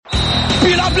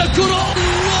بيلعب للكرة،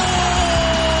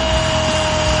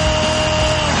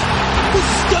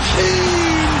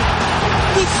 مستحيل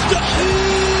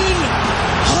مستحيل،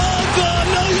 هذا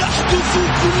لا يحدث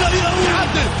كل يوم.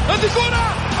 هذه كرة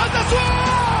التسويق،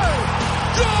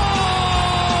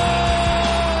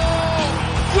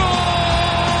 جول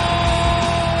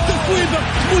تسويبة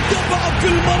متابعة في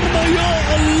المرمى،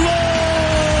 يا الله.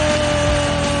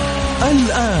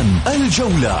 الآن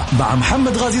الجولة مع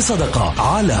محمد غازي صدقة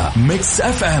على ميكس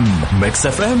اف ام. ميكس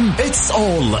اف ام it's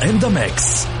all in the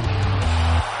mix.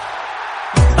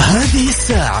 هذه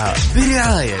الساعة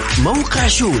برعاية موقع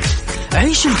شوت.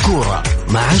 عيش الكورة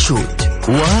مع شوت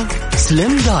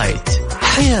وسليم دايت،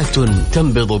 حياة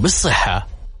تنبض بالصحة.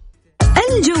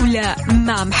 الجولة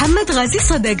مع محمد غازي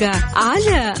صدقة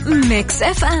على ميكس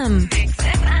اف ام.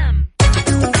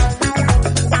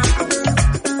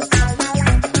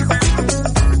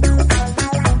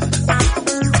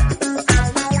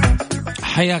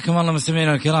 حياكم الله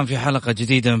مستمعينا الكرام في حلقة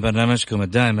جديدة من برنامجكم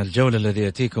الدائم الجولة، الذي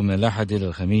يأتيكم من الأحد إلى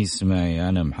الخميس. معي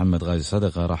أنا محمد غازي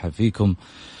صدقة، رحب فيكم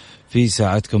في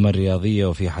ساعتكم الرياضية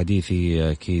وفي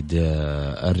حديثي أكيد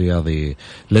الرياضي.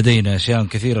 لدينا أشياء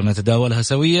كثيرة نتداولها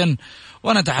سويا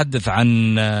ونتحدث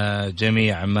عن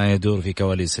جميع ما يدور في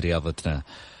كواليس رياضتنا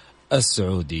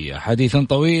السعودية. حديث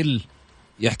طويل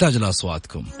يحتاج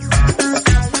لأصواتكم.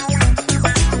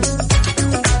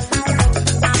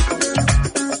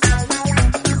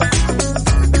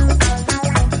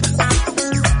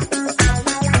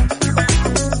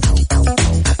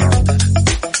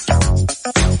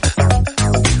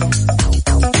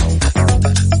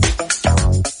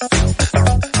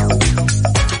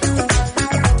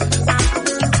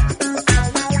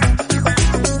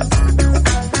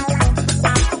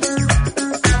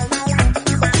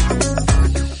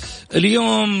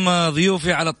 اليوم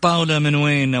ضيوفي على الطاولة من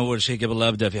وين؟ أول شيء قبل لا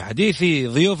أبدأ في حديثي،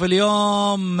 ضيوف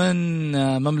اليوم من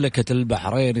مملكة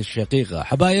البحرين الشقيقة،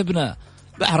 حبايبنا.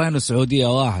 بحرين والسعودية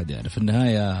واحد يعني في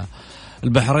النهاية،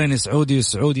 البحريني سعودي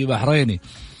والسعودي بحريني،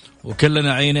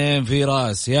 وكلنا عينين في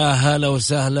راس. يا هلا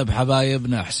وسهلا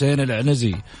بحبايبنا حسين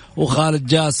العنزي وخالد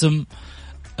جاسم.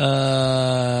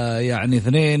 يعني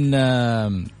اثنين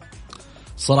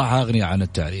صراحة أغنية عن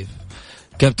التعريف.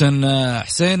 كابتن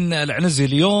حسين العنزي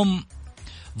اليوم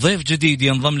ضيف جديد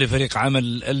ينضم لفريق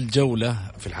عمل الجولة.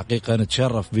 في الحقيقة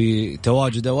نتشرف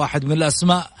بتواجده، واحد من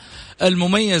الأسماء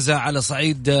المميزة على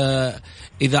صعيد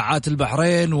إذاعات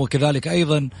البحرين وكذلك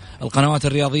أيضا القنوات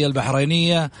الرياضية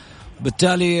البحرينية.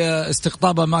 بالتالي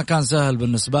استقطابه ما كان سهل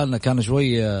بالنسبة لنا، كان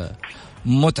شوي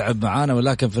متعب معانا،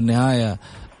 ولكن في النهاية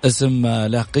اسم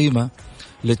له قيمة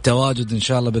للتواجد. إن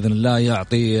شاء الله بإذن الله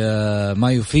يعطي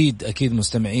ما يفيد أكيد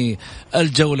مستمعي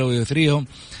الجولة ويثريهم.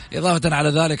 إضافة على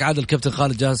ذلك عاد الكابتن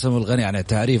خالد جاسم الغني عن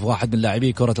التعريف، واحد من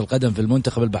لاعبي كرة القدم في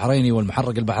المنتخب البحريني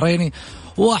والمحرق البحريني،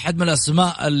 واحد من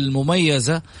الأسماء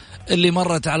المميزة اللي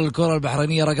مرت على الكرة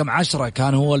البحرينية رقم 10،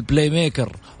 كان هو البلاي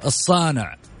ميكر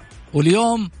الصانع،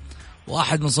 واليوم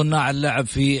واحد من صناع اللعب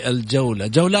في الجولة.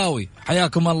 جولاوي،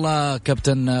 حياكم الله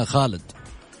كابتن خالد.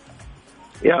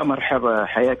 يا مرحبا،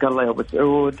 حياك الله يا أبو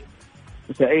سعود،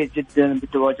 سعيد جدا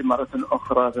بالتواجد مرة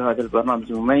أخرى في هذا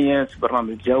البرنامج المميز، برنامج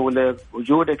الجولة.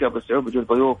 وجودك يا أبو سعود، وجود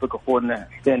ضيوفك أخونا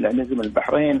حسين العنزي من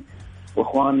البحرين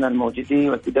وأخواننا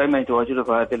الموجودين دائما يتواجدوا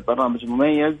في هذا البرنامج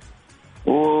المميز.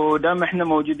 ودام احنا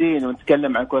موجودين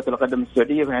ونتكلم عن كرة القدم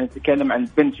السعودية، فاحنا نتكلم عن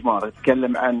البنش مارك،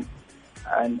 نتكلم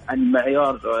عن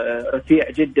معيار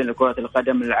رفيع جدا لكرة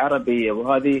القدم العربية،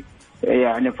 وهذه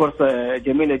يعني فرصة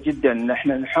جميلة جدا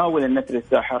نحن نحاول أن نثري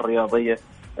الساحة الرياضية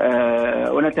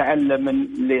ونتعلم من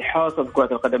اللي حاصل في كرة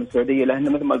القدم السعودية،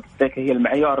 لأن مثل ما قلت لك هي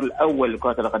المعيار الأول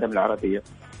لكرة القدم العربية.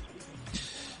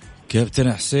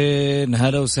 كابتن حسين،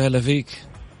 هلا وسهلا فيك.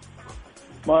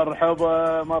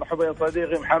 مرحبا مرحبا يا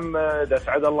صديقي محمد،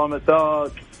 أسعد الله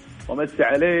مساك ومسي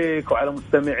عليك وعلى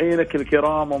مستمعينك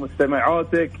الكرام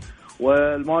ومستمعاتك،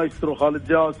 والمايسترو خالد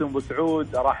جاسم أبو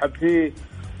سعود أرحب فيه.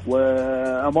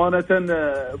 وأمانة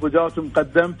أبو جاسم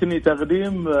قدمتني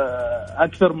تقديم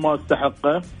أكثر ما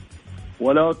استحقه،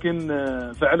 ولكن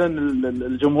فعلا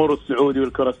الجمهور السعودي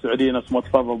والكرة السعودية نفس ما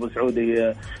تفضل أبو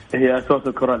سعودي هي أساس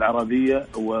الكرة العربية.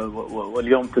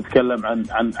 واليوم تتكلم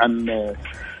عن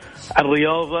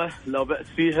رياضة لا بأس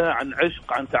فيها، عن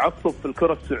عشق، عن تعصب في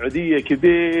الكرة السعودية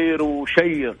كبير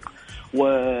وشيق.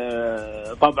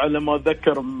 وطبعا لما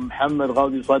أتذكر محمد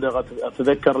غازي صدقة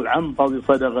أتذكر العم غازي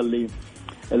صدقة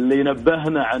اللي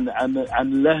نبهنا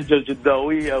عن اللهجة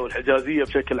الجداوية والحجازية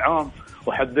بشكل عام،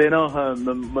 وحبيناها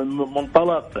من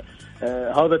منطلق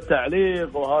هذا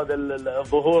التعليق وهذا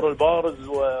الظهور البارز.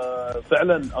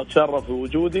 وفعلا أتشرف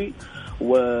بوجودي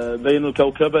وبين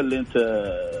الكوكبة اللي أنت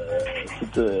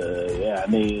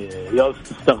يعني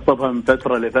تستقطبها من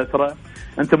فترة لفترة.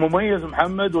 أنت مميز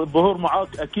محمد، والظهور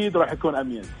معاك أكيد راح يكون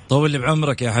أميز. طول لي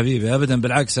بعمرك يا حبيبي. أبدا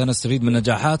بالعكس، أنا استفيد من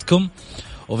نجاحاتكم،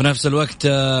 وفي نفس الوقت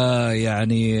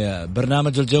يعني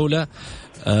برنامج الجولة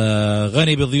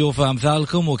غني بضيوفه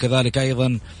أمثالكم، وكذلك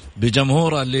أيضا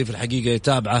بجمهوره اللي في الحقيقة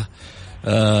يتابعه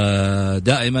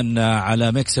دائما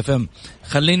على ميكس اف ام.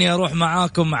 خليني أروح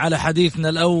معاكم على حديثنا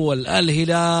الأول.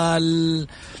 الهلال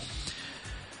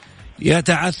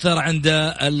يتعثر عند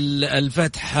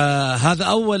الفتح، هذا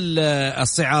أول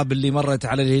الصعاب اللي مرت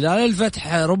على الهلال.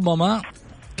 الفتح ربما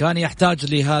كان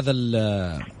يحتاج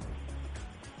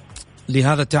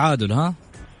لهذا التعادل. ها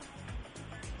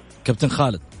كابتن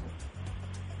خالد؟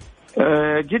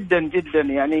 جدا جدا،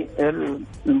 يعني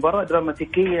المباراة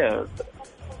دراماتيكية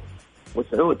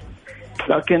وسعود،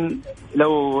 لكن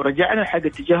لو رجعنا حق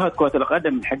اتجاهات كرة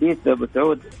القدم الحديث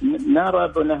بسعود، نرى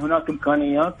بأن هناك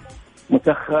إمكانيات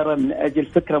مسخرة من أجل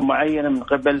فكرة معينة من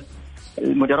قبل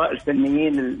المدراء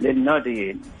الفنيين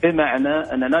للناديين، بمعنى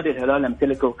أن نادي الهلال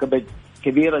يمتلك كوكبة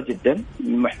كبيرة جدا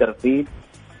من المحترفين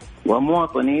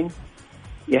ومواطنين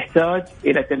يحتاج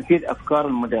إلى تنفيذ أفكار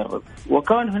المدرب.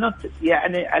 وكان هناك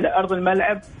يعني على أرض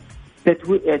الملعب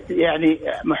يعني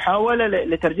محاولة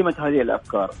لترجمة هذه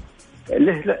الأفكار.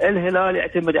 الهلال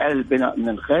يعتمد على البناء من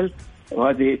الخلف،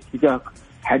 وهذه اتجاه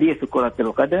حديث كرة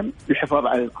القدم، الحفاظ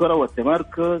على الكرة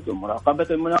والتمركز ومراقبة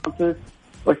المنافس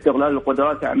واستغلال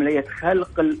القدرات عملية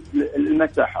خلق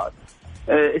المساحات.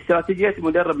 استراتيجية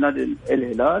مدرب نادي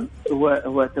الهلال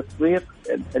هو تطبيق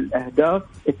الأهداف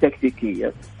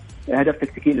التكتيكية، الأهداف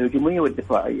التكتيكية الهجومية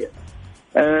والدفاعية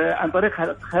عن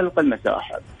طريق خلق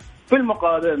المساحات. في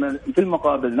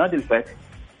المقابل نادي الفتح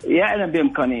يعلم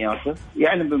بإمكانياته،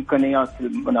 يعلم بإمكانيات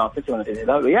المنافس ونادي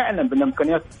الهلال، ويعلم بأن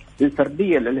الإمكانيات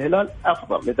الفردية للهلال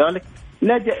أفضل، لذلك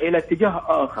لجأ إلى اتجاه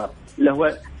آخر اللي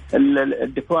هو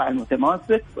الدفاع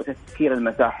المتماسك وتسكير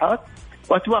المساحات.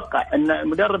 وأتوقع أن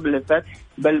مدرب الفتح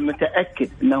بل متأكد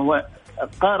أنه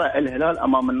قارأ الهلال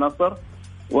أمام النصر،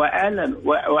 وعلن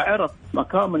وعرف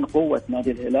مكامن قوة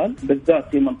نادي الهلال بالذات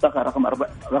في منطقة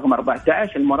رقم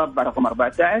 14، المربع رقم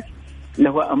 14 اللي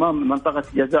هو أمام منطقة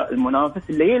جزاء المنافس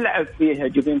اللي يلعب فيها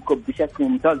جوبين كوب بشكل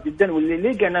ممتاز جدا،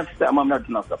 واللي لقى نفسه أمام نادي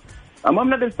النصر. أمام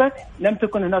نادي الفتح لم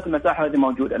تكن هناك المساحة هذه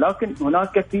موجودة، لكن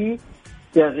هناك في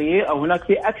تغيير أو هناك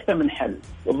في أكثر من حل،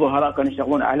 والظهراء كانوا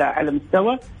يشتغلون على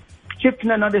مستوى.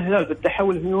 شفنا نادي الهلال في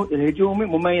التحول الهجومي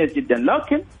مميز جدا،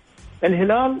 لكن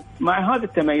الهلال مع هذا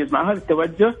التميز مع هذا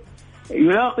التوجه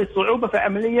يلاقي صعوبة في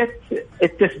عملية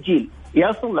التسجيل،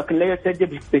 يصل لكن لا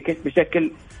يسجل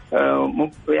بشكل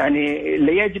يعني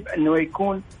اللي يجب أنه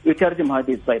يكون يترجم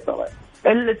هذه السيطرة.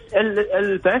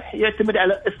 الفتح يعتمد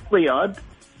على اصطياد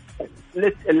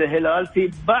الهلال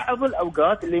في بعض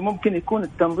الأوقات اللي ممكن يكون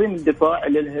التنظيم الدفاعي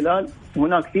للهلال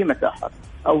هناك فيه مساحات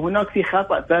أو هناك فيه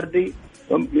خطأ فردي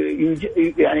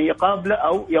يعني يقابله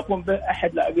أو يقوم به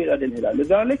أحد لاعبي الهلال،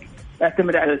 لذلك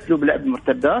اعتمد على أسلوب لعب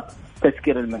المرتدات،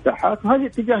 تسكير المساحات. وهذا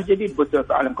اتجاه جديد في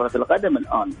عالم كرة القدم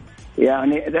الآن.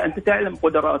 يعني إذا أنت تعلم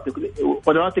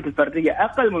قدراتك الفردية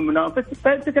أقل من المنافس،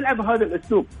 فأنت تلعب بهذا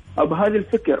الأسلوب أو بهذا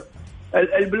الفكر،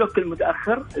 البلوك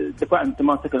المتأخر، الدفاع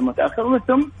المتماسك المتأخر،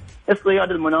 وثم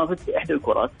اصطياد المنافس في إحدى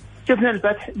الكرات. شفنا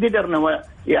الفتح قدر إنه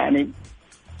يعني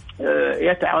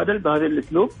يتعادل بهذا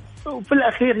الأسلوب. وفي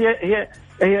الأخير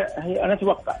هي أنا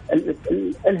أتوقع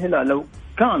الهلال لو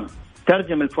كان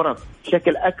ترجم الفرص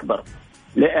بشكل أكبر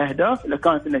لأهداف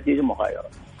لكانت النتيجة مغايرة.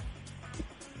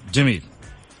 جميل.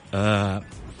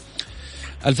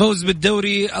 الفوز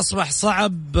بالدوري أصبح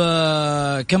صعب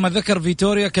كما ذكر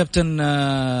فيتوريا كابتن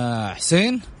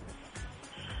حسين.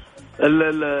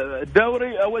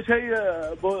 الدوري أول شيء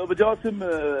بجاسم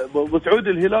بسعود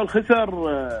الهلال خسر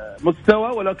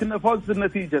مستوى ولكنه فاز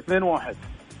بالنتيجة 2-1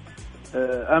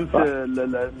 أمس.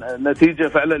 النتيجة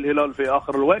فعلا الهلال في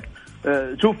آخر الوقت.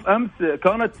 شوف أمس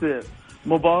كانت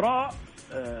مباراة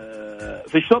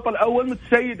في الشوط الأول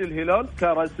متسيد الهلال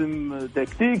كرسم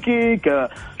تكتيكي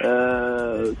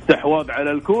كاستحواذ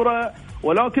على الكرة،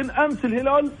 ولكن أمس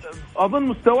الهلال أظن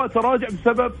مستوى تراجع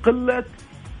بسبب قلة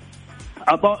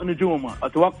عطاء نجومه.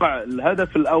 أتوقع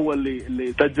الهدف الأول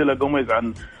اللي سجله جوميز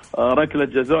عن ركلة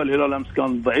جزاء الهلال أمس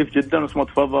كان ضعيف جدا، واسمه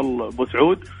تفضل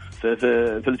بسعود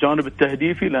في الجانب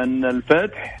التهديفي، لأن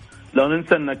الفتح لا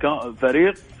ننسى أنه كان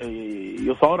فريق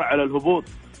يصارع على الهبوط،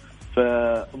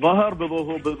 فظهر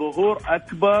بظهور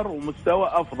أكبر ومستوى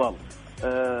أفضل.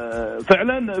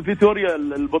 فعلا فيتوريا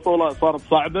البطولة صارت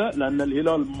صعبة لأن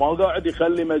الهلال ما قاعد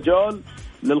يخلي مجال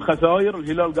للخسائر،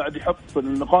 الهلال قاعد يحط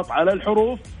النقاط على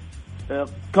الحروف.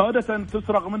 كادت أن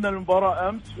تسرق منه المباراة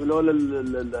أمس، ولولا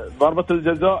ضربة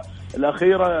الجزاء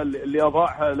الأخيرة اللي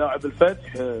أضاعها لاعب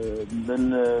الفتح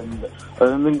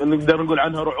نقدر نقول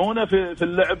عنها رعونة في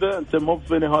اللعبة. أنت مو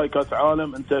في نهائي كأس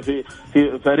عالم، أنت في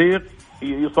فريق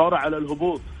يصارع على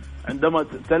الهبوط. عندما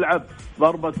تلعب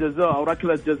ضربة جزاء أو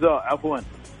ركلة جزاء عفوا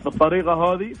بالطريقة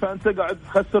هذه فأنت قاعد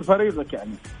تخسر فريقك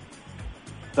يعني.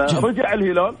 فرجع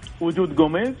الهلال، وجود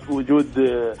جوميز، وجود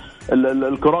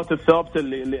الكرات الثابتة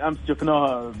اللي أمس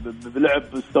شفناها بلعب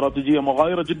استراتيجية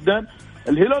مغايرة جدا.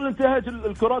 الهلال انتهج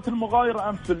الكرات المغايرة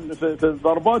أمس في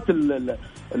ضربات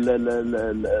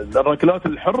الركلات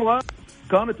الحرة،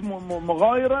 كانت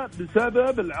مغايرة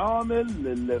بسبب العامل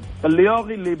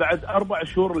اللياقي اللي بعد 4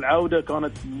 شهور العودة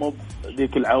كانت مو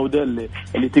ذيك العودة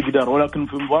اللي تقدر. ولكن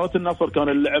في مباراة النصر كان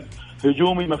اللعب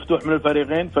هجومي مفتوح من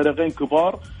الفريقين، فريقين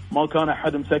كبار، ما كان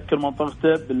أحد مسكر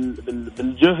منطقته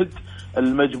بالجهد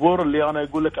المجبور اللي أنا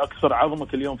أقول لك أكثر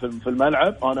عظمك اليوم في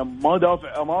الملعب. أنا ما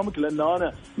دافع أمامك لأن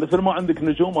أنا مثل ما عندك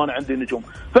نجوم أنا عندي نجوم.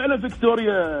 فعلا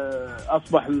فيكتوريا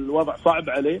أصبح الوضع صعب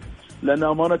عليه، لأن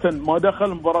أمانة ما دخل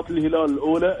مباراة الهلال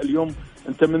الأولى. اليوم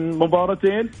أنت من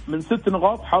مباراتين من 6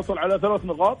 نقاط حاصل على 3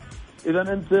 نقاط،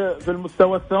 إذا أنت في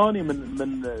المستوى الثاني من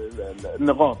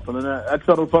النقاط. لأن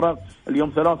أكثر الفرق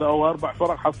اليوم 3 أو 4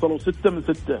 فرق حصلوا 6 من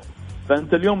 6.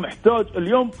 فأنت اليوم محتاج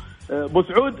اليوم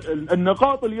بسعود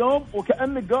النقاط اليوم،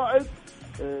 وكأنك قاعد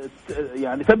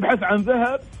يعني تبحث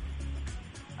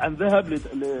عن ذهب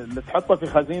لتحطه في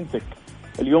خزينتك.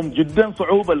 اليوم جدا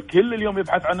صعوبة، الكل اليوم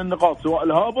يبحث عن النقاط، سواء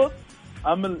الهابط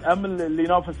أم اللي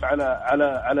ينافس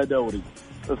على دوري.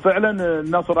 فعلا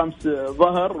النصر أمس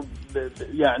ظهر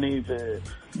يعني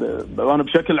أنا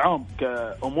بشكل عام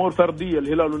كأمور فردية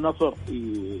الهلال والنصر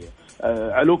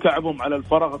علو كعبهم على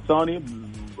الفرق الثاني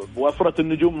بوفرة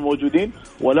النجوم الموجودين،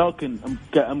 ولكن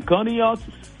كإمكانيات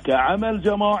كعمل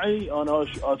جماعي أنا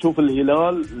أشوف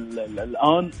الهلال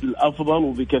الآن الأفضل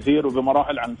وبكثير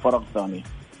وبمراحل عن الفرق الثانية.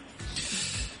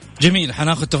 جميل،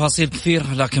 حناخذ تفاصيل كثير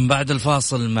لكن بعد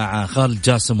الفاصل مع خالد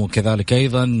جاسم وكذلك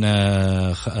أيضا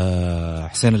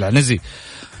حسين العنزي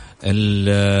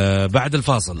بعد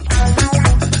الفاصل.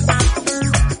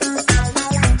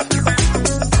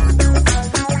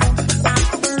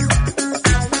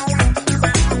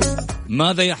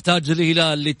 ماذا يحتاج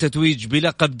الهلال للتتويج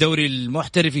بلقب دوري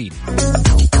المحترفين؟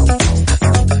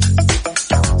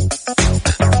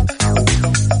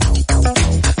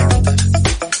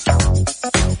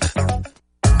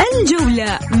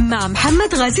 الجولة مع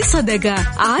محمد غازي صدقة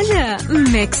على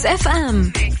ميكس اف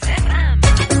ام.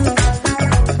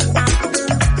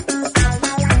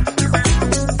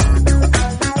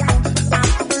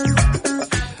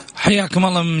 حياكم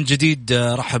الله من جديد.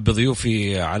 رحب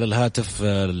بضيوفي على الهاتف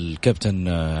الكابتن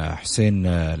حسين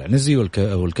العنزي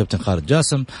والكابتن خالد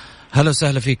جاسم. هلا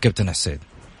وسهلا فيك كابتن حسين.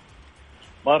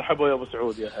 مرحبا يا ابو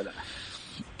سعود، يا هلا.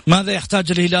 ماذا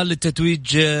يحتاج الهلال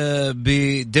للتتويج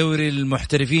بدوري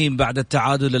المحترفين بعد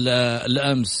التعادل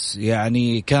الأمس؟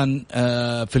 يعني كان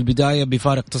في البداية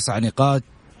بفارق 9 نقاط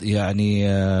يعني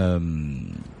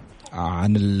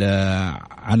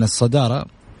عن الصدارة.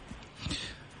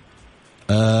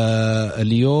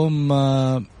 اليوم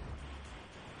ما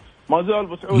زال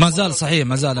بسعود، ما زال صحيح،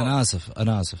 ما زال. أنا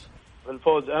آسف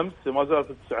الفوز أمس ما زال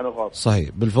في 9 نقاط صحيح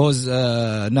بالفوز.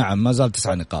 نعم ما زال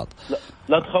 9 نقاط.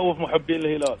 لا تخوف محبين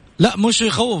الهلال. لا مش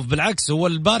يخوف، بالعكس هو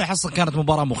البارح أصلا كانت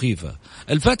مباراة مخيفة.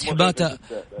 الفتح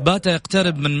بات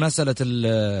يقترب من مسألة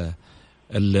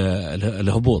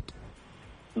الهبوط.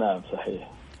 نعم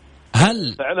صحيح.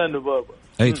 هل فعلا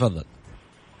أي تفضل.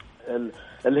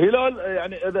 الهلال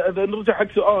يعني إذا نرجع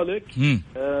حق سؤالك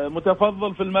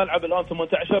متفضل في الملعب الآن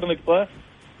 18 نقطة.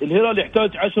 الهلال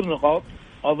يحتاج 10 نقاط،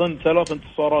 أظن 3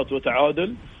 انتصارات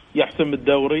وتعادل يحسم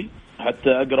الدوري، حتى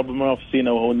أقرب المنافسين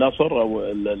وهو النصر أو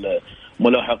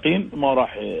الملاحقين ما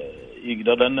راح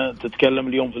يقدر، لأن تتكلم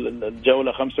اليوم في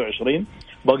الجولة 25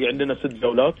 باقي عندنا 6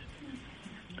 جولات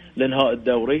لإنهاء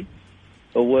الدوري،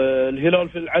 والهلال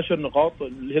في 10 نقاط.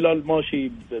 الهلال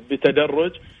ماشي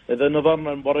بتدرج. إذا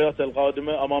نظرنا المباريات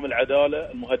القادمة أمام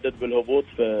العدالة المهدد بالهبوط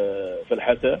في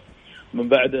الحسا، من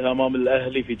بعدها أمام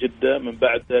الأهلي في جدة، من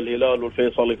بعدها الهلال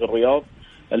والفيصلي في الرياض،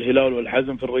 الهلال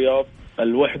والحزم في الرياض،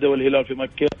 الوحدة والهلال في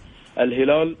مكة،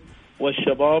 الهلال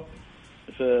والشباب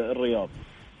في الرياض.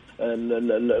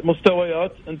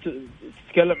 المستويات أنت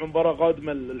تتكلم عن مباراة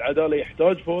قادمة، العدالة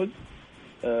يحتاج فوز،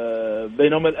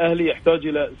 بينما الأهلي يحتاج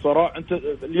إلى صراع. أنت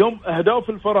اليوم أهداف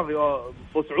الفرق يا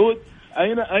أبو سعود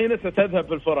أين ستذهب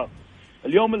في الفرق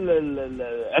اليوم؟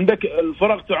 عندك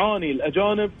الفرق تعاني،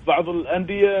 الأجانب بعض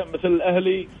الأندية مثل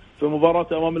الأهلي في مباراة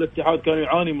أمام الاتحاد كان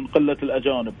يعاني من قلة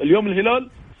الأجانب. اليوم الهلال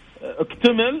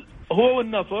اكتمل هو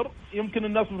والنصر، يمكن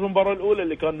النصر في المباراة الأولى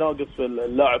اللي كان ناقص في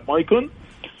اللاعب مايكون،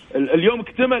 اليوم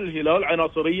اكتمل الهلال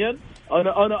عناصريا.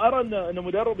 انا ارى ان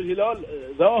مدرب الهلال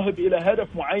ذاهب الى هدف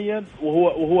معين،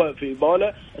 وهو في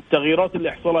باله التغييرات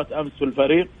اللي حصلت امس في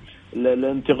الفريق،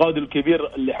 الانتقاد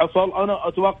الكبير اللي حصل. انا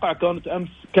اتوقع كانت امس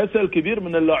كسل كبير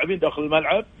من اللاعبين داخل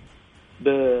الملعب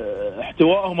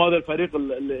باحتوائهم هذا الفريق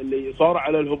اللي صار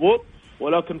على الهبوط،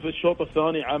 ولكن في الشوط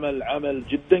الثاني عمل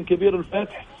جدا كبير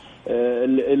الفتح،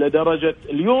 الى درجه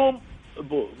اليوم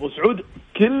بسعود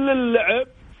كل اللعب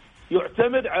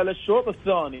يعتمد على الشوط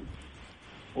الثاني،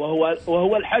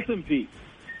 وهو الحسم فيه.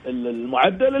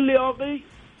 المعدل اللياقي،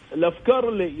 الافكار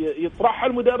اللي يطرحها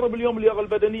المدرب اليوم، اللياقه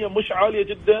البدنيه مش عاليه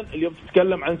جدا. اليوم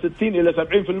تتكلم عن 60 الى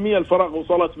 70% الفرق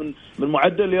وصلت من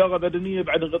معدل اللياقه البدنيه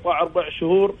بعد انقطاع 4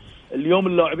 شهور. اليوم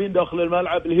اللاعبين داخل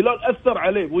الملعب الهلال اثر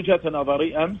عليه بوجهه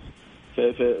نظري امس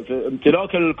في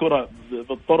امتلاك الكره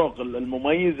بالطرق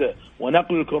المميزه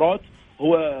ونقل الكرات،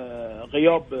 هو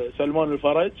غياب سلمان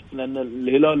الفرج، لان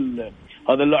الهلال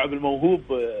هذا اللاعب الموهوب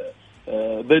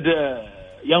بدأ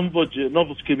ينضج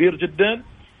نضج كبير جدا.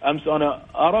 امس انا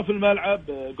ارى في الملعب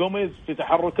جوميز في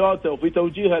تحركاته وفي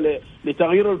توجيهه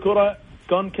لتغيير الكره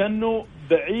كانه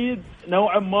بعيد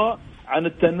نوعا ما عن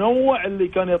التنوع اللي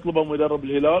كان يطلبه مدرب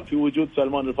الهلال في وجود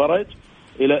سلمان الفرج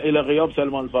الى غياب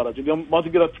سلمان الفرج. اليوم ما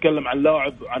تقدر تتكلم عن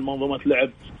لاعب، عن منظومه لعب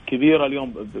كبيره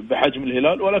اليوم بحجم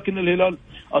الهلال، ولكن الهلال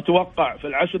اتوقع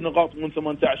في 10 نقاط من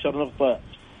 18 نقطه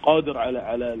قادر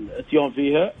على الاتيان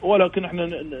فيها، ولكن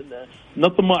احنا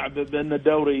نطمع بان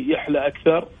الدوري يحلى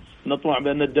اكثر، نطمع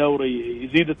بان الدوري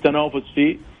يزيد التنافس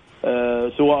فيه،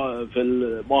 سواء في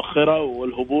المؤخره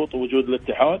والهبوط ووجود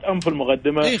الاتحاد ام في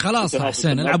المقدمه. اي خلاص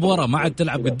حسين، العب ورا، ما عاد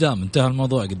تلعب قدام، انتهى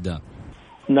الموضوع قدام.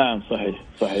 نعم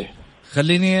صحيح.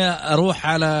 خليني اروح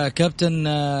على كابتن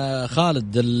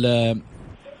خالد.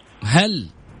 هل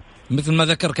مثل ما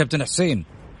ذكر كابتن حسين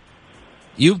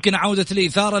يمكن عودة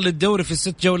الإثارة للدوري في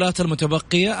ال6 جولات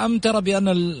المتبقية، أم ترى بأن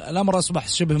الأمر أصبح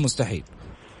شبه مستحيل؟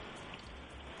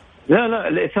 لا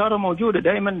الإثارة موجودة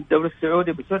دائما. الدوري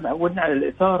السعودي بيصير عودنا على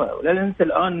الإثارة، ولا ننسى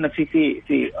الآن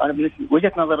في أنا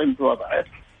وجهة نظري متواضعة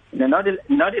إن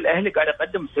النادي الأهلي قاعد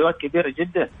يقدم مستويات كبيرة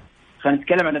جدا. خلينا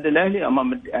نتكلم عن النادي الأهلي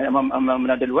أمام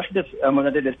نادي الوحدة، أمام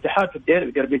نادي الاتحاد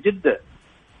في دربي جدة.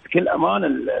 بكل أمان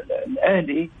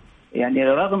الأهلي يعني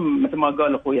رغم مثل ما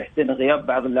قال أخوي حسين غياب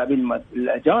بعض اللاعبين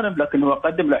الأجانب، لكن هو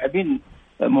قدم لاعبين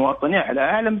مواطنين على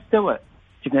أعلى مستوى.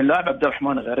 شفنا اللاعب عبد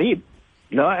الرحمن غريب،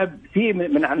 لاعب فيه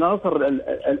من عناصر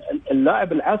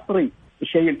اللاعب العصري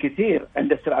الشيء الكثير،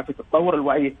 عنده سرعة في التطور،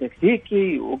 الوعي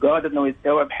التكتيكي، وقادر انه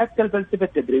يستوعب حتى الفلسفة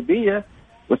التدريبية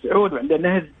وسعود،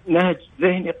 وعنده نهج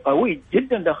ذهني قوي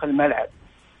جدا داخل الملعب،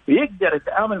 ويقدر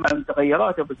يتعامل مع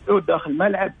المتغيرات وبسعود داخل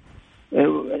الملعب،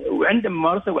 وعنده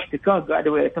ممارسة واحتكاك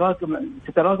قاعدة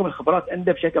تتراكم الخبرات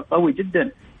عنده بشكل قوي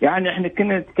جدا. يعني احنا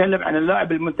كنا نتكلم عن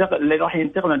اللاعب المنتقل اللي راح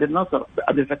ينتقل نادي النصر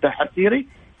عبد الفتاح الحسيري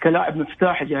كلاعب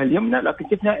مفتاح الجهة اليمنى، لكن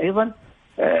شفنا ايضا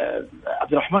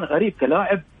عبد الرحمن غريب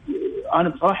كلاعب انا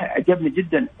بصراحة عجبني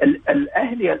جدا.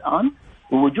 الاهلي الان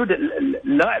ووجود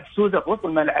اللاعب سوزا في وسط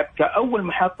الملعب كاول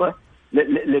محطة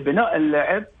لبناء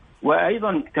اللعب،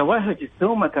 وايضا توهج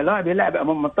السومة كلاعب يلعب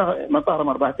امام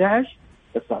منطقة 14.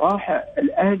 الصراحة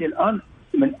الأهلي الآن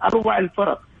من أروع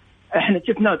الفرق. احنا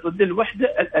شفنا ضد الوحدة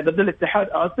ضد الاتحاد،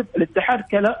 الاتحاد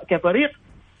كفريق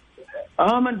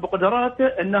آمن بقدراته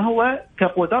انه هو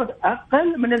كقدرات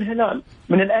أقل من الهلال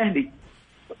من الأهلي،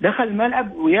 دخل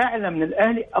الملعب ويعلم من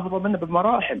الأهلي أفضل منه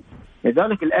بمراحل.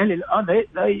 لذلك الأهلي الآن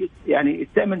لا يعني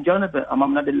يستأمن جانبه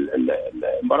أمام نادي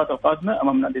المباراة القادمة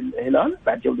أمام نادي الهلال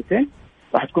بعد جولتين،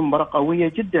 راح تكون مباراة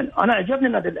قوية جدا. أنا عجبني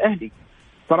نادي الأهلي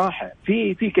صراحة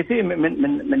في كثير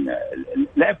من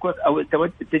لعب كرة أو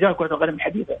اتجاه كرة القدم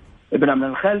الحديثة، ابن من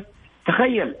الخلف.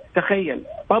 تخيل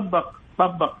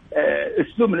طبق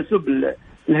أسلوب من أسلوب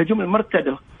الهجوم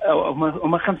المرتد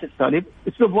أو 5 أساليب،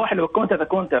 أسلوب واحد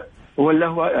وكونتر ولا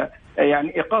هو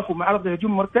يعني إيقاف ومعرض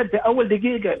الهجوم المرتد في أول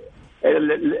دقيقة.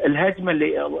 الهجمة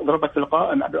اللي ضربت في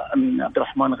القائم عبد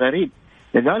الرحمن غريب.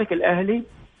 لذلك الأهلي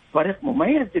فريق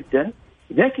مميز جدا،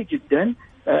 ذكي جدا،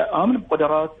 آمن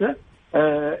بقدراته،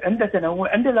 عنده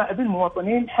تنوع، عنده لاعبين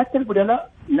مواطنين، حتى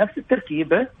البدلاء نفس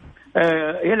التركيبة،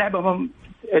 يلعب أمام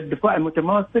الدفاع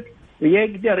المتماسك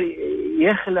ويقدر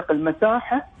يخلق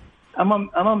المساحة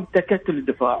أمام التكتل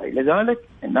الدفاعي. لذلك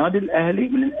النادي الأهلي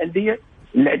من الأندية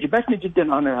اللي عجبتني جدا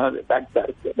أنا هذا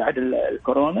بعد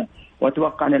الكورونا،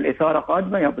 وأتوقع أن الإثارة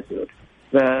قادمة يا أبو سعود.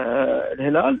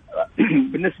 فالهلال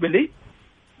بالنسبة لي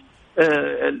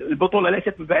البطولة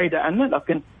ليست بعيدة عنه،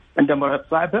 لكن عنده مباريات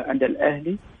صعبة، عند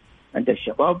الأهلي، عند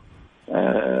الشباب،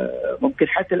 ممكن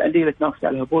حتى الأندية اللي تنافس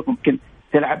على الهبوط ممكن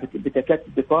تلعب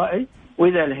بتكتل دفاعي.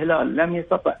 وإذا الهلال لم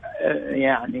يستطع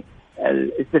يعني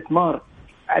الاستثمار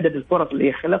عدد الفرص اللي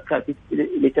يخلقها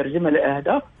لترجمة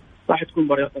لأهداف، راح تكون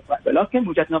مباريات صعبة، لكن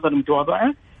وجهة نظر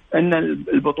متواضعة أن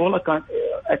البطولة كانت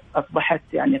أصبحت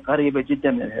يعني قريبة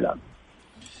جدا من الهلال.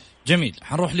 جميل،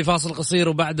 حنروح لفاصل قصير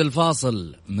وبعد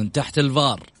الفاصل من تحت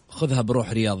الفار خذها بروح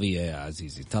رياضية يا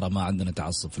عزيزي، ترى ما عندنا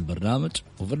تعصب في البرنامج،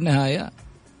 وفي النهاية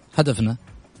هدفنا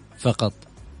فقط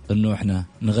أنه إحنا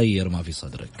نغير ما في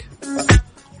صدرك.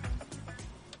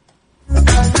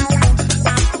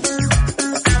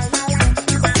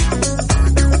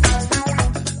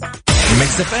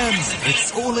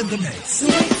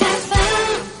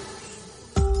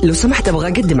 لو سمحت أبغى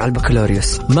أقدم على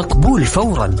البكالوريوس. مقبول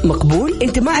فورا. مقبول؟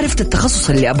 أنت ما عرفت التخصص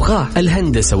اللي أبغاه.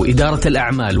 الهندسة وإدارة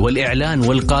الأعمال والإعلان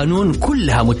والقانون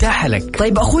كلها متاحة لك.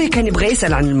 طيب أخوي كان يبغى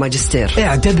يسأل عن الماجستير.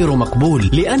 اعتبره مقبول،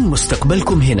 لأن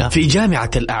مستقبلكم هنا في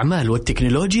جامعة الأعمال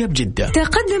والتكنولوجيا بجدة.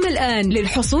 تقدم الآن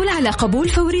للحصول على قبول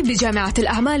فوري بجامعة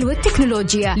الأعمال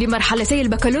والتكنولوجيا لمرحلتي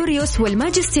البكالوريوس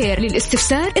والماجستير.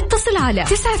 للاستفسار اتصل على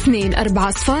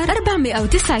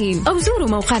 92400490 أو زوروا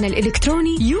موقعنا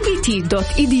الإلكتروني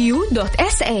ubt.edu.sa.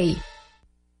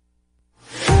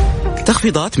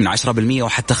 تخفيضات من 10%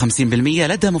 وحتى 50%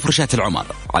 لدى مفروشات العمر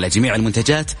على جميع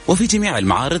المنتجات وفي جميع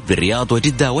المعارض بالرياض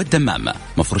وجدة والدمام.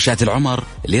 مفروشات العمر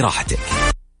لراحتك.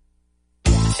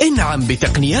 انعم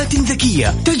بتقنيات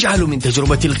ذكية تجعل من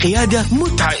تجربة القيادة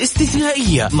متعة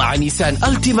استثنائية مع نيسان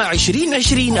ألتيما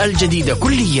 2020 الجديدة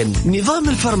كليا. نظام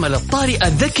الفرملة الطارئة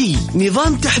الذكي،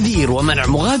 نظام تحذير ومنع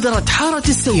مغادرة حارة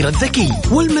السير الذكي،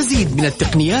 والمزيد من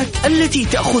التقنيات التي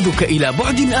تأخذك إلى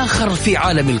بعد آخر في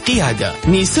عالم القيادة.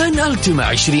 نيسان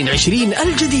ألتيما 2020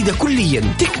 الجديدة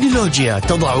كليا، تكنولوجيا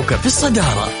تضعك في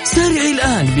الصدارة. سارع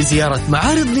الآن بزيارة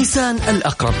معارض نيسان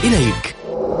الأقرب إليك.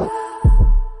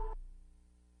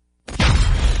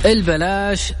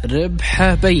 البلاش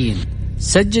ربحه بين.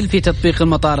 سجل في تطبيق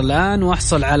المطار الآن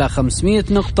واحصل على 500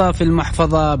 نقطة في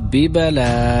المحفظة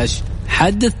ببلاش.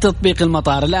 حدث تطبيق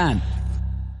المطار الآن.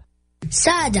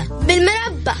 سادة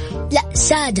بالمربى. لا،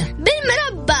 سادة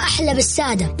بالمربى أحلى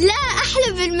بالسادة. لا،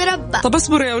 أحلى بالمربى. طب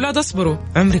اصبروا يا أولاد اصبروا.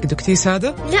 عمرك دكتي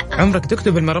سادة؟ لا. عمرك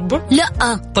دكتو بالمربى؟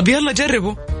 لا. طب يلا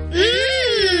جربوا.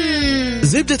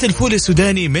 زبدة الفول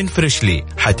السوداني من فريشلي،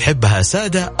 حتحبها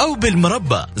سادة أو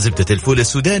بالمربى. زبدة الفول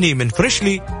السوداني من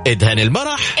فريشلي، ادهن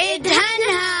المرح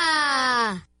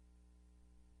ادهنها.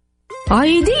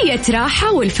 عيدية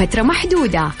راحة والفترة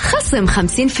محدودة. خصم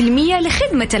 50%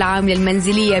 لخدمة العاملة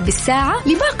المنزلية بالساعة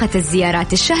لباقة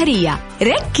الزيارات الشهرية.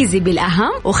 ركزي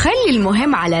بالأهم وخلي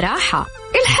المهم على راحة.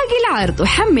 الحقي العرض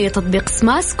وحملي تطبيق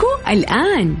سماسكو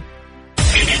الآن.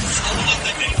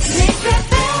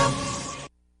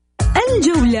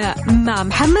 الجولة مع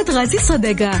محمد غازي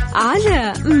صدقة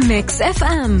على ميكس اف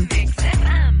ام.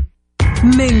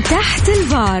 من تحت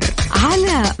الفار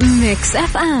على ميكس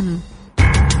اف ام.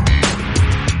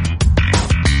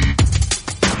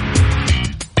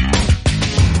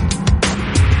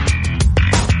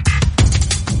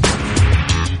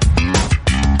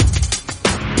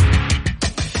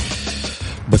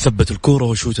 بثبت الكورة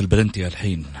وشوت البلنتي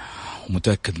الحين،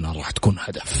 ومتأكد أنها راح تكون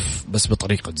هدف، بس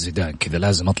بطريقة زيدان كذا.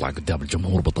 لازم أطلع قدام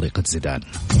الجمهور بطريقة زيدان.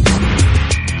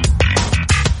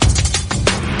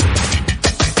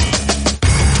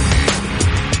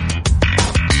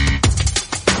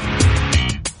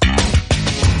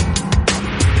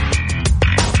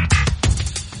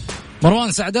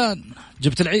 مروان سعدان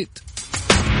جبت العيد،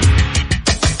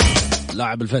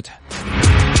 لاعب الفتح.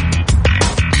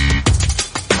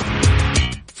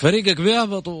 فريقك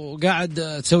بيهبط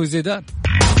وقاعد تسوي زيدان.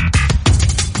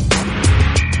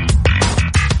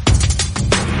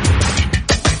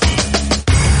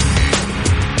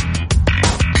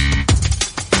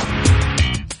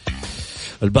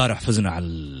 البارح فزنا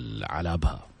على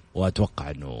أبها،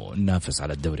 وأتوقع أنه ننافس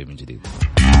على الدوري من جديد.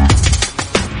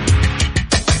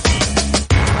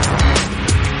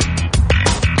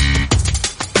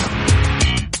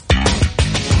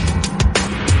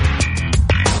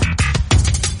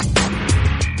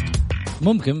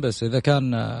 ممكن، بس إذا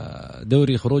كان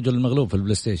دوري خروج المغلوب في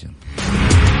البلاي ستيشن.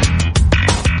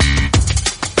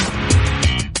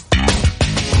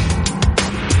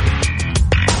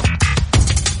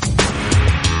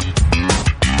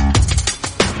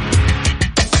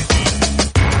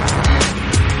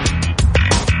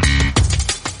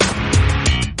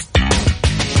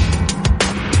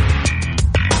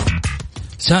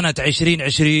 سنة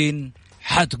 2020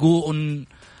 حتكون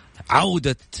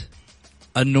عودة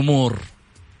النمور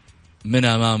من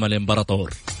أمام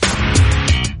الإمبراطور.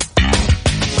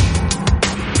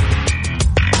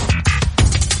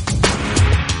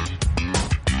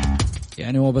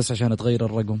 يعني هو بس عشان تغير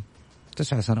الرقم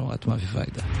 9 سنوات ما في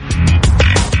فائدة.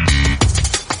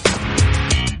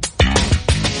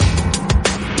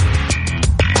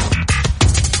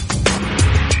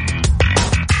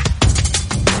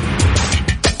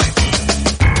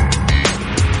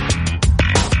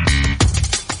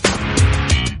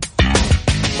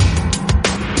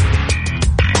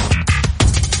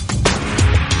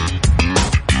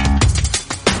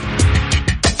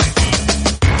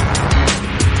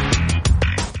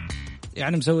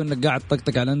 يعني مسوي انك قاعد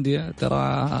تطقطق على الانديه،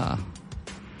 ترى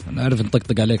نعرف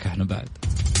نطقطق عليك احنا بعد.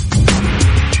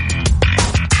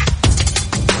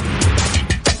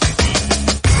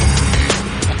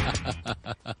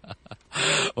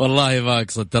 والله ما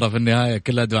اقصد، ترى في النهايه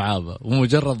كلها دعابه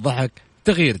ومجرد ضحك،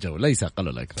 تغيير جو ليس اقل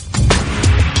ولا اكثر.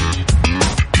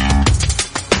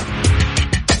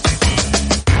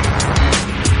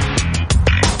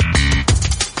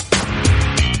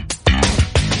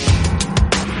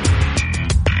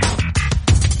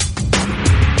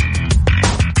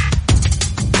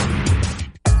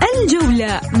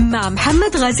 الجولة مع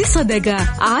محمد غازي صدقة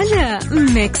على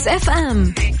ميكس اف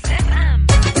ام.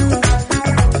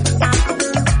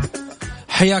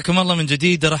 حياكم الله من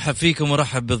جديد، ارحب فيكم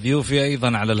ورحب بضيوفي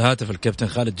ايضا على الهاتف، الكابتن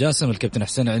خالد جاسم، الكابتن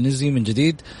حسين عنزي من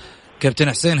جديد. كابتن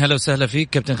حسين هلا وسهلا فيك،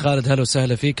 كابتن خالد هلا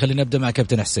وسهلا فيك. خلينا نبدا مع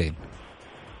كابتن حسين.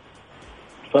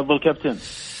 تفضل كابتن.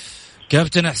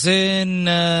 كابتن حسين،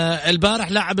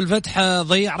 البارح لاعب الفتح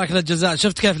ضيع ركلة جزاء،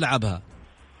 شفت كيف لعبها؟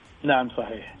 نعم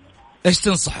صحيح. ايش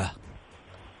تنصحه؟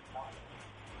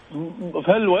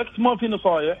 في هالوقت ما في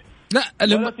نصايح، لا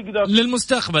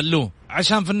للمستقبل له،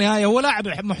 عشان في النهاية هو لاعب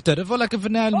محترف، ولكن في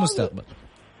النهاية المستقبل.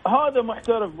 هذا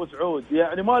محترف ابو سعود،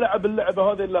 يعني ما لعب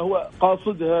اللعبة هذه اللي هو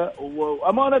قاصدها،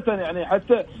 وأمانة يعني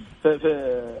حتى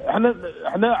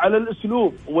احنا على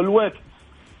الأسلوب والوقت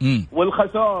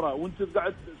والخسارة وانت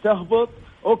قاعد تهبط،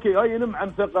 اوكي هاي ينم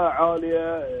عن ثقة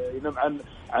عالية، ينم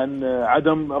عن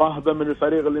عدم رهبة من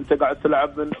الفريق اللي انت قاعد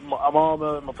تلعب من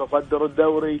امامه متصدر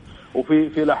الدوري،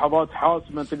 وفي لحظات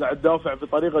حاسمة انت قاعد تدافع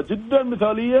بطريقة جدا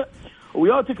مثالية،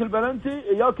 وياتك البلنتي،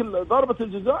 ياك ضربة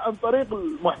الجزاء عن طريق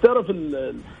المحترف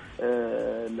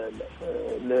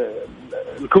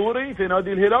الكوري في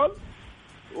نادي الهلال،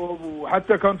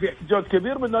 وحتى كان في احتجاج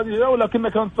كبير من نادي الهلال، ولكنها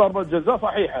كانت ضربة جزاء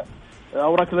صحيحة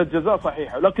أو ركلة جزاء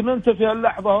صحيحة. لكن أنت في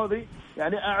اللحظة هذه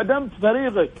يعني أعدمت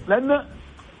فريقك، لأن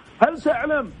هل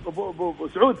تعلم أبو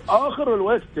سعود آخر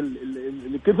الوقت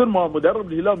اللي كثر ما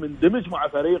مدرب الهلال مندمج مع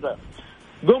فريقه،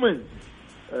 قمز،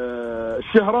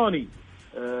 الشهراني،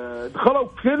 دخلوا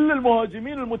كل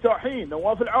المهاجمين المتاحين،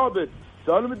 نواف العابد،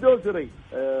 سالم الدوسري،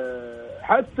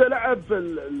 حتى لعب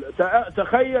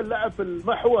تخيل لعب في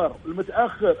المحور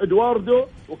المتأخر إدواردو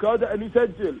وكاد أن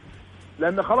يسجل،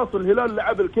 لأن خلاص الهلال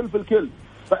لعب الكل في الكل.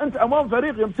 فأنت أمام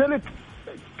فريق يمتلك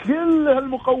كل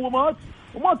هالمقومات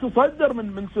وما تصدر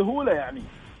من سهولة، يعني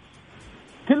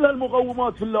كل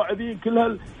هالمقومات في اللاعبين،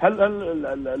 كل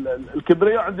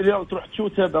الكبرياء عند الهلال تروح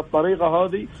تشوتها بالطريقة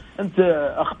هذه، أنت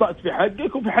أخطأت في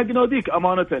حقك وفي حق ناديك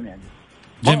أمانة. يعني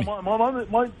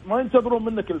ما ينتظرون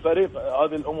منك الفريق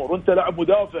هذه الأمور، وأنت لاعب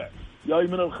مدافع جاي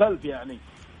من الخلف. يعني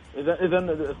إذا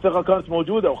الثقة كانت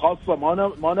موجودة، وخاصة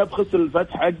ما نبخس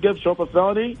الفتح حقه في الشوط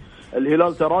الثاني.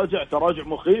 الهلال تراجع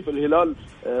مخيف، الهلال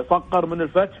فقر من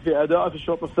الفتح في أداءه في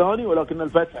الشوط الثاني، ولكن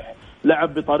الفتح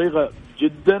لعب بطريقة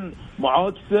جدا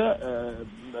معاكسة،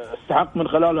 استحق من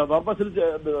خلالها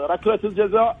ركلة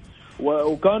الجزاء،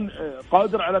 وكان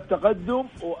قادر على التقدم،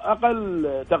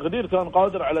 وأقل تقدير كان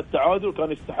قادر على التعادل،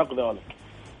 كان يستحق ذلك.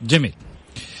 جميل.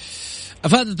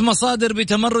 أفادت مصادر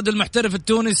بتمرد المحترف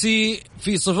التونسي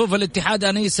في صفوف الاتحاد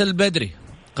أنيس البدري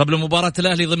قبل مباراة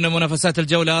الأهلي ضمن منافسات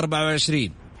الجولة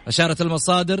 24. أشارت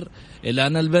المصادر إلى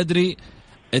أن البدري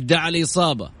ادعى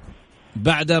الإصابة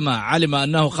بعدما علم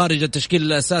أنه خارج التشكيل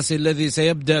الأساسي الذي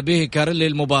سيبدأ به كاريلي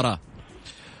المباراة.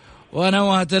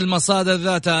 ونوهت المصادر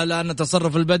ذاتها على أن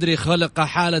تصرف البدري خلق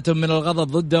حالة من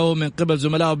الغضب ضده من قبل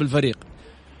زملائه بالفريق،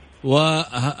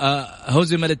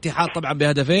 وهزم الاتحاد طبعا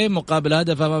بهدفين مقابل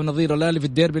هدف أمام نظيره الأهلي في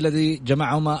الديربي الذي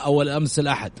جمعهما أول أمس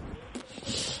الأحد.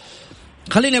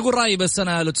 خليني أقول رأيي بس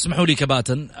أنا لو تسمحوا لي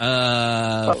كباتن.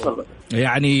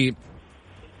 يعني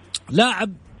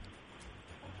لاعب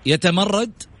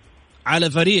يتمرد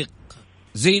على فريق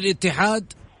زي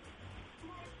الاتحاد،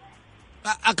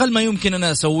 أقل ما يمكن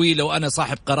أنا أسويه لو أنا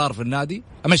صاحب قرار في النادي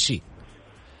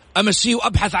أمشيه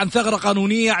وأبحث عن ثغرة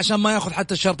قانونية عشان ما يأخذ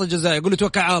حتى الشرط الجزائي، يقول له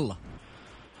توكل على الله.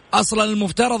 أصلا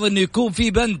المفترض أنه يكون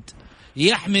في بند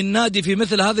يحمي النادي في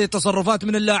مثل هذه التصرفات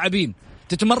من اللاعبين.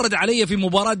 تتمرد علي في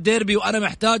مباراة ديربي وأنا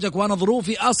محتاجك، وأنا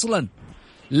ظروفي أصلا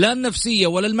لا النفسية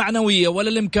ولا المعنوية ولا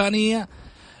الإمكانية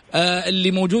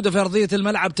اللي موجودة في أرضية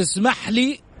الملعب تسمح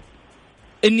لي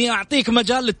أني أعطيك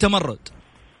مجال للتمرد.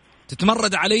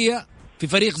 تتمرد علي في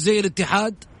فريق زي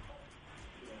الاتحاد،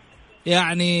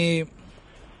 يعني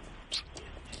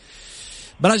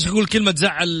بلاش أقول كلمة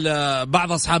تزعل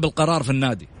بعض أصحاب القرار في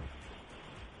النادي.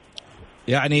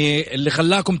 يعني اللي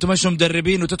خلاكم تمشوا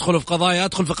مدربين وتدخلوا في قضايا،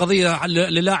 أدخل في قضية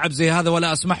للاعب زي هذا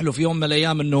ولا أسمح له في يوم من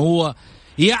الأيام أنه هو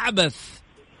يعبث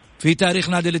في تاريخ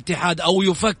نادي الاتحاد أو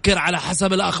يفكر على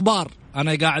حسب الأخبار.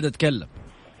 أنا قاعد أتكلم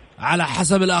على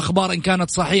حسب الأخبار إن كانت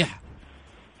صحيحة،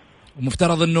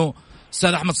 ومفترض أنه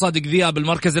أستاذ أحمد صادق ذياب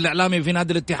المركز الإعلامي في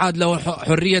نادي الاتحاد له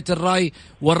حرية الرأي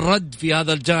والرد في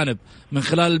هذا الجانب من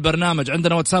خلال البرنامج.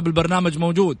 عندنا واتساب البرنامج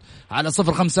موجود على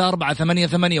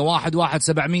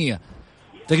 0548811700.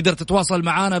 تقدر تتواصل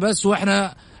معانا بس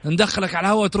وإحنا ندخلك على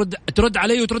الهواء ترد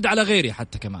علي وترد على غيري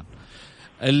حتى كمان.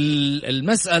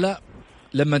 المسألة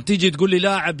لما تيجي تقول لي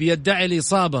لاعب يدعي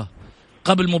الإصابة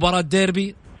قبل مباراة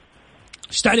ديربي،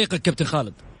 ايش تعليقك كابتن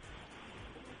خالد؟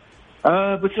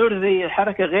 بسعود هذه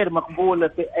حركة غير مقبولة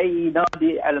في أي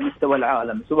نادي على مستوى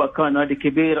العالم، سواء كان نادي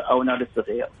كبير أو نادي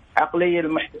صغير.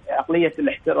 عقلية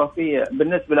الاحترافية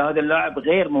بالنسبة لهذا اللاعب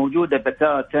غير موجودة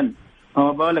بتاتا.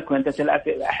 فما بالك وأنت تلعب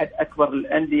في أحد أكبر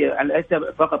الأندية ليس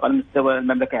فقط على مستوى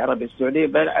المملكة العربية السعودية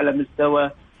بل على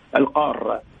مستوى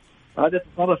القارة. هذا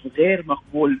تصرف غير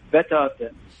مقبول بتاتا.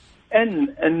 أن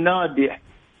النادي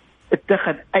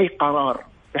اتخذ أي قرار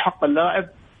في حق اللاعب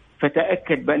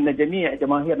فتأكد بأن جميع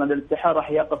جماهير نادي الاتحاد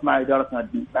راح يقف مع إدارة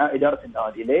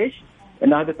النادي. ليش؟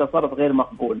 لأن هذا التصرف غير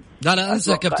مقبول. لا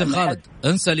أنسى كابتن خالد،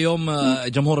 أنسى اليوم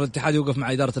جمهور الاتحاد يوقف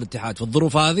مع إدارة الاتحاد في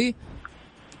الظروف هذه.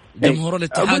 جمهور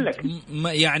الاتحاد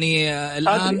يعني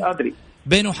الآن أدري.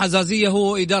 بينه حزازية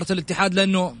هو إدارة الاتحاد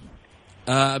لأنه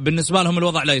بالنسبة لهم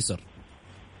الوضع لا يسر.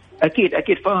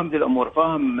 أكيد فاهم ذي الأمور،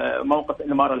 فاهم موقف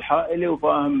الإمارة الحائلي،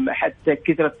 وفاهم حتى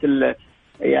كثرة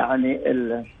يعني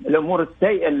الأمور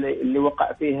السيئة اللي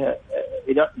وقع فيها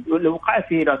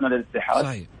إدارة نادي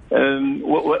الاتحاد،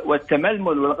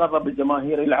 والتململ والغضب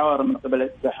الجماهيري العار من قبل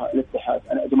الاتحاد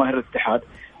جماهير الاتحاد.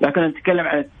 لكن نتكلم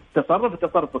عن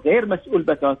التصرف غير مسؤول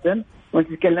بتاتا.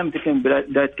 وانت تكلمت في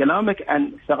بداية كلامك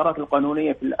عن الثغرات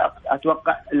القانونية في العقد.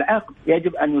 أتوقع العقد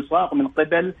يجب أن يصاغ من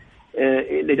قبل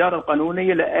الإدارة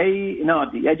القانونية لأي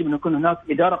نادي. يجب أن يكون هناك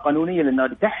إدارة قانونية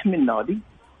للنادي تحمي النادي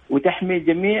وتحمي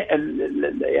جميع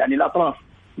يعني الأطراف،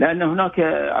 لأن هناك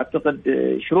أعتقد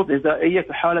شروط جزائية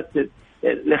في حالة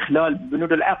الإخلال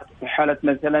بنود العقد، في حالة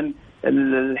مثلا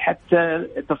حتى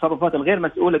التصرفات الغير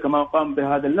مسؤولة كما قام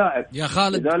بهذا اللاعب. يا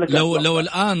خالد لو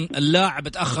الآن اللاعب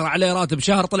تأخر عليه راتب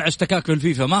شهر طلع اشتكاك في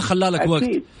الفيفا ما خلالك وقت.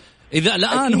 إذا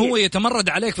الآن هو يتمرد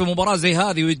عليك في مباراة زي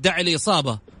هذه ويدعي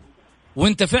الإصابة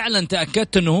وانت فعلا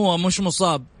تأكدت انه هو مش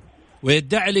مصاب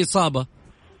ويدعي الإصابة،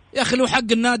 يا أخي له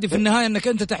حق النادي في النهاية أنك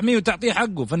أنت تحميه وتعطيه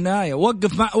حقه في النهاية.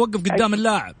 وقف قدام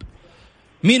اللاعب.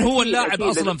 مين هو اللاعب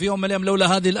أصلا في يوم من الأيام لولا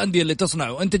هذه الأندية اللي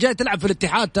تصنعه؟ أنت جاي تلعب في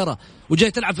الاتحاد ترى،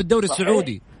 وجاي تلعب في الدوري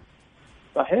السعودي.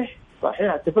 صحيح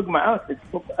أتفق معاك.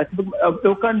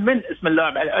 لو كان من اسم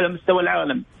اللاعب على مستوى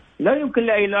العالم لا يمكن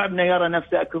لأي لاعب أن يرى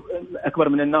نفسه أكبر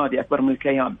من النادي، أكبر من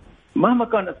الكيان مهما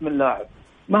كان اسم اللاعب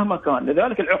مهما كان.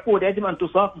 لذلك العقود يجب أن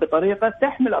تصاغ بطريقة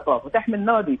تحمي الأطراف وتحمي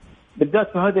النادي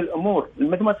بالذات في هذه الأمور.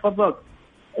 مثل ما تفضلت،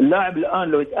 اللاعب الآن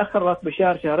لو يتأخر راتب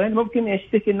بشهر شهرين ممكن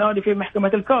يشتكي النادي في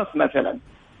محكمة الكاس مثلا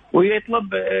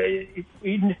ويطلب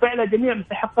يدفع له جميع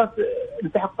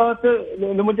مستحقاته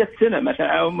لمدة سنة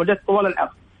مثلا أو مدة طوال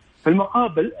العقد. في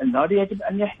المقابل النادي يجب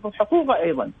أن يحفظ حقوقه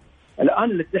أيضا.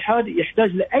 الآن الاتحاد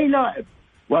يحتاج لأي لاعب،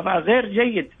 وضع غير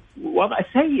جيد، وضع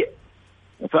سيء.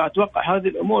 فأتوقع هذه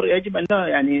الأمور يجب أن لا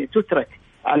يعني تترك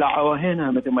على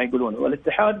عواهنها مثل ما يقولون.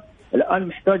 والاتحاد الآن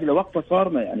محتاج لوقفة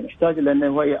صارمة، يعني محتاج لأنه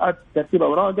هو يعاد ترتيب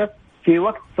أوراقه في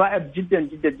وقت صعب جدا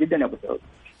جدا جدا يا أبو سعود.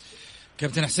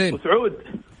 كابتن حسين.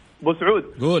 أبو سعود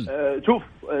قول. شوف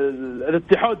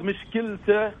الاتحاد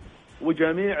مشكلته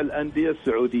وجميع الأندية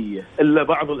السعودية إلا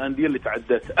بعض الأندية اللي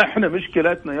تعدت. احنا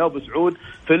مشكلتنا يا أبو سعود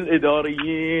في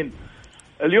الإداريين.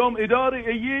 اليوم إداري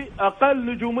يجي أقل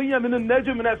نجومية من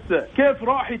النجم نفسه، كيف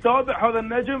راح يتابع هذا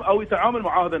النجم أو يتعامل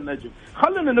مع هذا النجم؟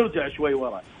 خلينا نرجع شوي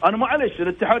وراء. أنا معلش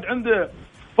الاتحاد عنده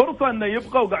فرصة أنه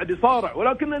يبقى وقاعد يصارع،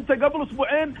 ولكن أنت قبل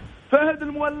أسبوعين فهد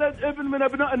المولد ابن من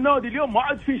أبناء النادي. اليوم ما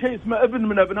عاد في شيء اسمه ابن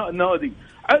من أبناء النادي،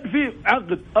 عاد في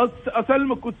عقد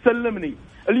أسلمك وتسلمني.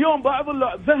 اليوم بعض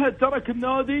فهد ترك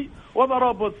النادي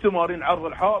وضرب التمارين عرض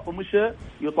الحائط ومشى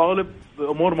يطالب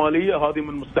بأمور مالية هذه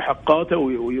من مستحقاته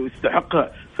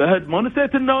ويستحقها. فهد ما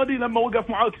نسيت النادي لما وقف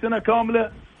معاك سنة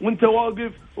كاملة وانت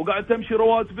واقف وقاعد تمشي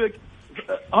رواتبك.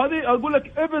 هذه أقول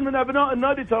لك ابن من أبناء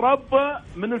النادي تربى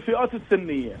من الفئات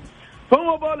السنية.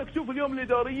 فما بالك شوف اليوم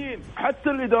الإداريين، حتى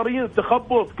الإداريين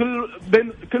التخبط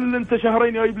كل انت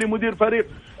شهرين جايب لي مدير فريق.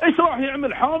 ايش راح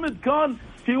يعمل حامد؟ كان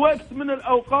في وقت من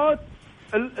الأوقات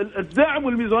الدعم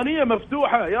والميزانية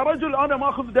مفتوحة. يا رجل أنا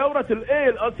ماخذ دورة AL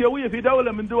الآسيوية في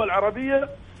دولة من دول عربية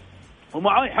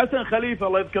ومعاي حسن خليفة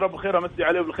الله يذكره بالخير، أمسي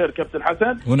عليه بالخير كابتن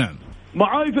حسن. ونعم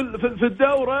معاي في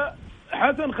الدورة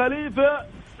حسن خليفة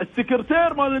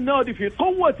السكرتير مال النادي في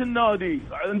قوة النادي،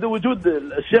 عند وجود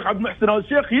الشيخ عبد المحسن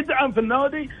الشيخ يدعم في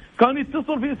النادي، كان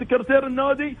يتصل فيه سكرتير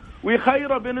النادي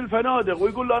ويخيره بين الفنادق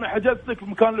ويقول له أنا حجزتك في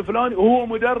المكان الفلاني وهو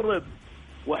مدرب.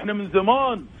 واحنا من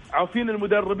زمان عارفين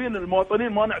المدربين المواطنين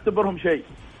ما نعتبرهم شيء.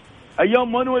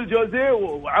 ايام مانويل جوزيه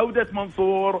وعوده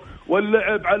منصور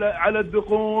واللعب على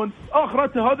الدقون،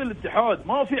 اخرته هذا الاتحاد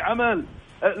ما في عمل.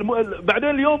 بعدين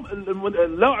اليوم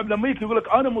اللاعب لما يجي يقول لك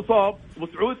انا مصاب ابو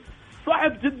سعود،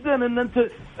 صعب جدا ان انت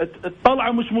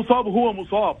تطلع مش مصاب وهو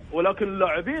مصاب، ولكن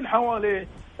اللاعبين حواليه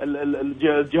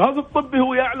الجهاز الطبي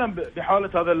هو يعلم بحاله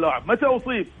هذا اللاعب، متى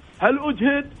اصيب، هل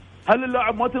اجهد، هل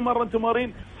اللاعب ما تمرن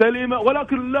تمارين سليمه،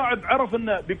 ولكن اللاعب عرف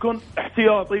انه بيكون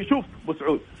احتياطي. شوف ابو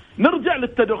سعود، نرجع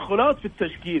للتدخلات في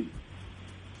التشكيل.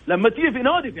 لما تيجي في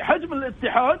نادي في حجم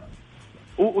الاتحاد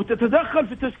وتتدخل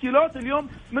في التشكيلات اليوم،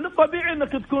 من الطبيعي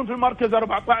انك تكون في المركز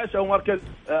 14 او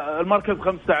المركز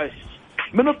 15،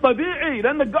 من الطبيعي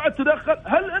لانك قاعد تدخل.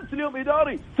 هل انت اليوم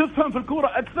اداري تفهم في الكوره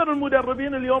اكثر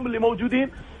المدربين اليوم اللي موجودين؟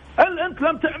 هل انت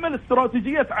لم تعمل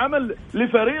استراتيجيه عمل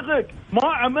لفريقك؟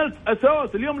 ما عملت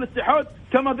اساس. اليوم الاتحاد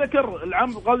كما ذكر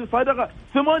العم غازي صادقه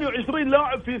 28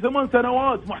 لاعب في 8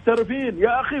 سنوات محترفين.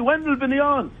 يا اخي وين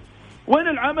البنيان؟ وين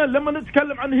العمل؟ لما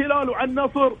نتكلم عن الهلال وعن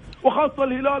نصر وخاصه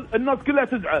الهلال الناس كلها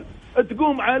تزعل،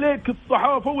 تقوم عليك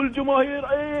الصحافه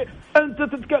والجماهير. ايه انت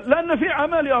تتكلم لان في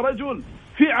عمل يا رجل،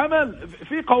 في عمل،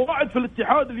 في قواعد في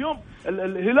الاتحاد. اليوم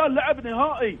الهلال لعب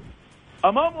نهائي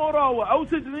امام اوراوا او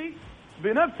سيدني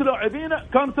بنفس لاعبينه،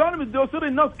 كان سالم الدوسري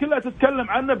الناس كلها تتكلم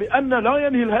عنه بأن لا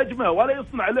ينهي الهجمة ولا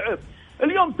يصنع لعب.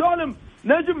 اليوم سالم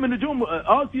نجم من نجوم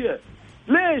آسيا.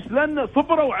 ليش؟ لأن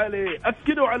صبروا عليه،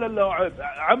 أكدوا على اللاعب،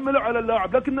 عملوا على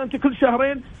اللاعب. لكن أنت كل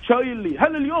شهرين شايل لي.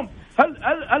 هل اليوم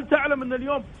هل تعلم أن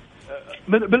اليوم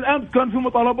بالأمس كان في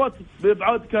مطالبات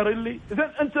بإبعاد كاريلي؟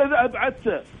 إذا أنت إذا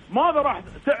أبعدته ماذا راح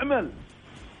تعمل؟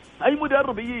 أي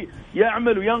مدرب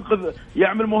يعمل وينقذ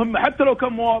يعمل مهمة حتى لو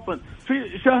كان مواطن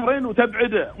في شهرين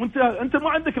وتبعده، وانت ما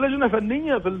عندك لجنة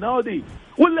فنية في النادي.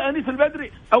 ولا أنيس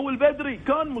البدري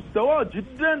كان مستواه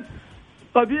جدا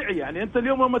طبيعي. يعني انت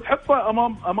اليوم لما تحطه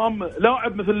امام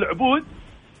لاعب مثل العبود،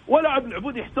 ولاعب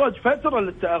العبود يحتاج فترة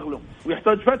للتأقلم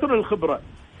ويحتاج فترة للخبرة،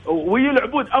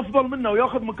 ويلعبود افضل منه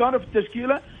وياخذ مكانه في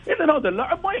التشكيله. اذا هذا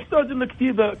اللاعب ما يحتاج انك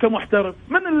تجيبه كمحترف.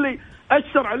 من اللي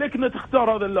اشر عليك انك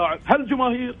تختار هذا اللاعب؟ هل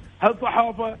جماهير؟ هل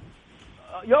صحافه؟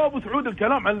 يا ابو سعود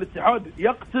الكلام عن الاتحاد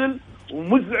يقتل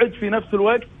ومزعج في نفس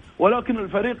الوقت، ولكن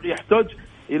الفريق يحتاج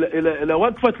الى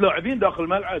وقفه لاعبين داخل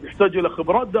الملعب، يحتاج الى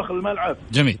خبرات داخل الملعب.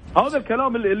 جميل، هذا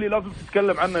الكلام اللي لازم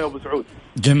تتكلم عنه يا ابو سعود.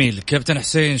 جميل. كابتن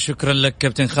حسين شكرا لك.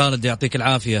 كابتن خالد يعطيك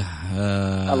العافيه.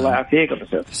 الله يعافيك ابو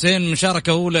سعود. حسين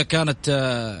مشاركه اولى كانت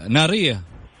ناريه.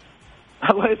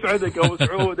 الله يسعدك يا ابو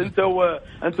سعود.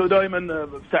 انتوا دائما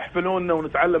تحفلوننا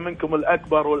ونتعلم منكم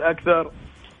الاكبر والاكثر.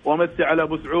 ومسي على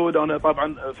ابو سعود، انا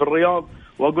طبعا في الرياض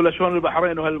واقول له شلون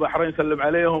البحرين، وهالبحرين سلم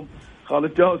عليهم.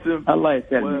 خالد جاسم الله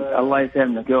يسلمك. الله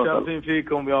يسلمك. شرفين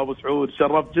فيكم يا ابو سعود،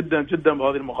 شرفت جدا جدا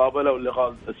بهذه المقابله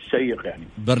واللقاء الشيق. يعني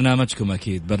برنامجكم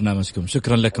اكيد، برنامجكم.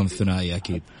 شكرا لكم الثنائي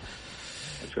اكيد.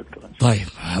 شكرا. طيب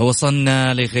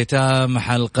وصلنا لختام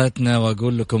حلقتنا،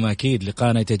 واقول لكم اكيد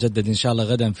لقاءنا يتجدد ان شاء الله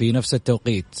غدا في نفس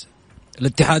التوقيت.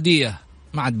 الاتحاديه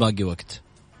ما عاد باقي وقت،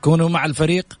 كونوا مع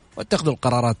الفريق واتخذوا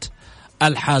القرارات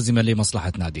الحازمه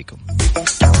لمصلحه ناديكم.